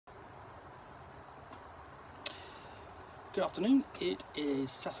Good afternoon. It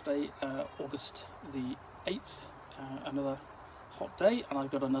is Saturday, August the 8th, another hot day, and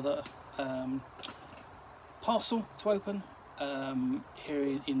I've got another parcel to open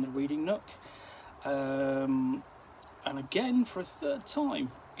here in the Reading Nook. And again, for a third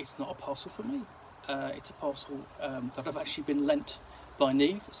time, it's not a parcel for me. It's a parcel that I've actually been lent by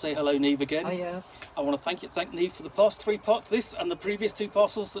Neve. Say hello, Neve, again. Oh, yeah. I want to thank Neve for the past 3 parts, this and the previous 2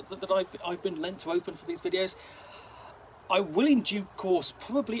 parcels that I've been lent to open for these videos. I will in due course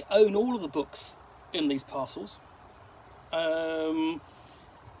probably own all of the books in these parcels. I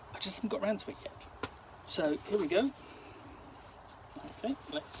just haven't got around to it yet. So here we go. Okay,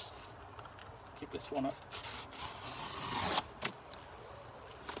 let's give this one up.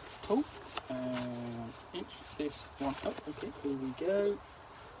 Cool. Inch this one up. Okay, here we go.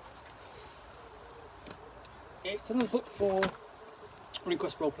 It's another book for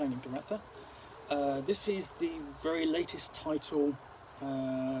RuneQuest Role-Playing in Glorantha. This is the very latest title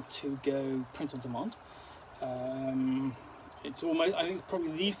to go print on demand. It's almost, I think it's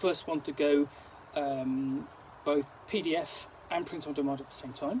probably the first one to go both PDF and print on demand at the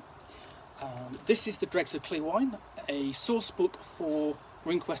same time. This is the Dregs of Clearwine, a source book for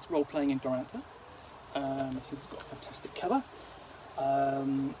RuneQuest Role-Playing in Glorantha. I think it's got a fantastic cover.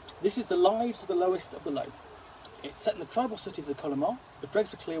 This is the lives of the lowest of the low. It's set in the tribal city of the Colomar. The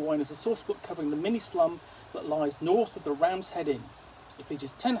Dregs of Clearwine is a source book covering the mini-slum that lies north of the Ram's Head Inn. It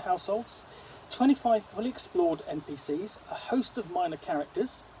features 10 households, 25 fully explored NPCs, a host of minor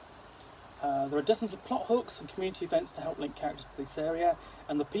characters. There are dozens of plot hooks and community events to help link characters to this area,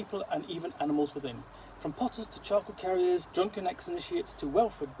 and the people and even animals within. From potters to charcoal carriers, drunken ex-initiates to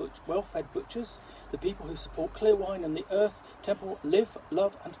well-fed butchers, the people who support Clearwine and the Earth Temple live,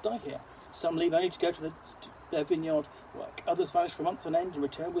 love and die here. Some leave only to go to their vineyard work. Others vanish for months on end and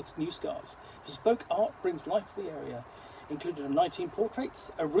return with new scars. Bespoke art brings life to the area, included 19 portraits,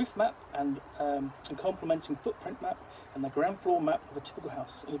 a roof map and complementing footprint map, and the ground floor map of a typical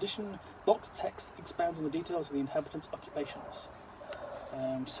house. In addition, box text expounds on the details of the inhabitants' occupations.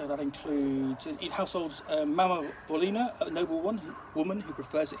 So that includes households Mama Volina, a noble woman who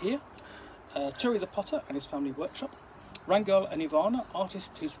prefers it here, Turi the potter and his family workshop, Rangal and Ivana,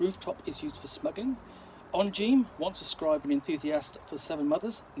 artist whose rooftop is used for smuggling, Onjim, once a scribe and enthusiast for 7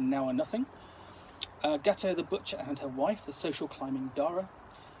 mothers, now a nothing, Gato the butcher and her wife, the social climbing Dara,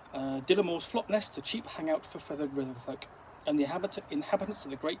 Dillamore's flop nest, the cheap hangout for feathered river folk, and the inhabitants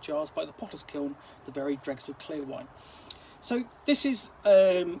of the great jars by the potter's kiln, the very Dregs of Clearwine. So this is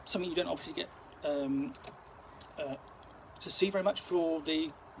something you don't obviously get to see very much for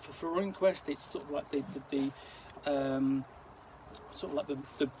RuneQuest. It's sort of like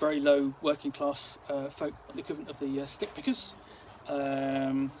the very low working class folk, the equivalent of the stick pickers.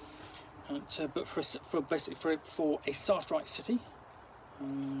 But for a Sartrite city.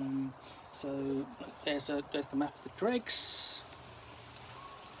 So there's the map of the Dregs.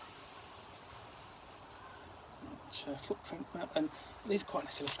 Footprint map, and these are quite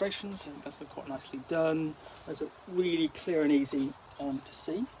nice illustrations, and that's quite nicely done. Those are really clear and easy to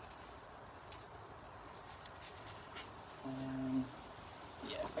see.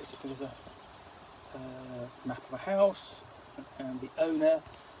 Yeah, basically there's a map of a house and the owner.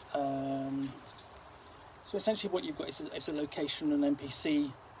 So essentially what you've got is a location and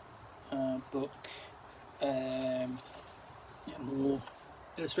NPC book. Yeah, more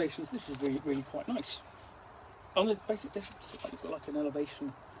illustrations. This is really quite nice. On the basic, you've got like an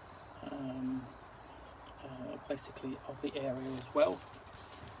elevation, basically of the area as well.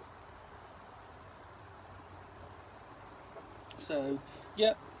 So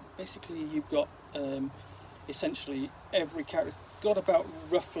yeah, basically you've got essentially every character's got about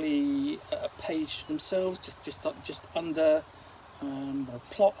roughly a page themselves, just under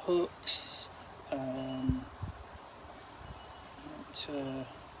plot hooks, and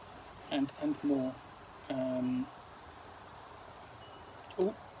more.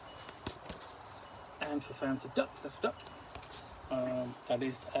 And for fans of ducks, that's a duck. That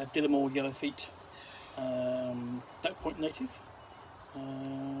is Dillamore Yellowfeet, Duck Point native.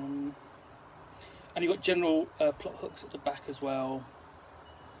 And you've got general plot hooks at the back as well.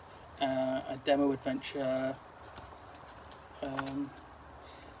 A demo adventure.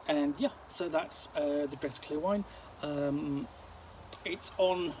 And yeah, so that's the Dregs of Clearwine. It's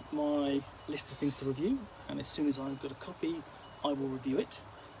on my list of things to review, and as soon as I've got a copy, I will review it.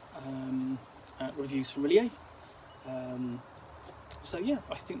 Reviews from Rillier. So yeah,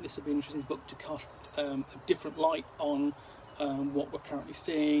 I think this would be an interesting book to cast a different light on what we're currently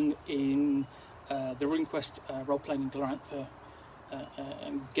seeing in the RuneQuest role-playing in Glorantha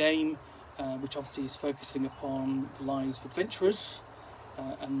game, which obviously is focusing upon the lives of adventurers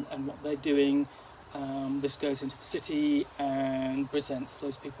and what they're doing. This goes into the city and presents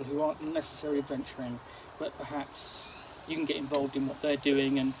those people who aren't necessarily adventuring, but perhaps you can get involved in what they're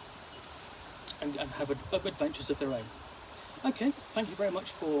doing and have adventures of their own. Okay, thank you very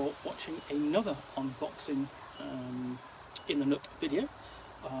much for watching another unboxing in the Nook video.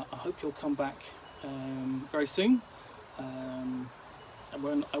 I hope you'll come back very soon, and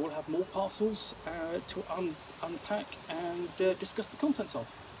when I will have more parcels to unpack and discuss the contents of.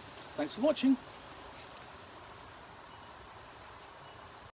 Thanks for watching.